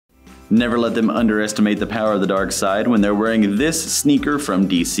Never let them underestimate the power of the dark side when they're wearing this sneaker from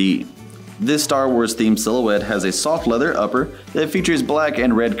DC. This Star Wars themed silhouette has a soft leather upper that features black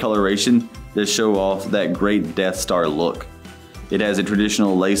and red coloration to show off that great Death Star look. It has a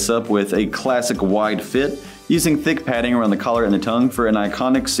traditional lace-up with a classic wide fit, using thick padding around the collar and the tongue for an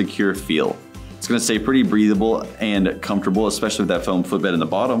iconic secure feel. It's going to stay pretty breathable and comfortable, especially with that foam footbed in the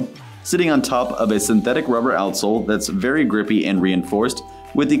bottom, sitting on top of a synthetic rubber outsole that's very grippy and reinforced,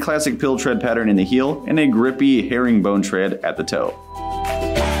 with the classic PILL tread pattern in the heel and a grippy herringbone tread at the toe.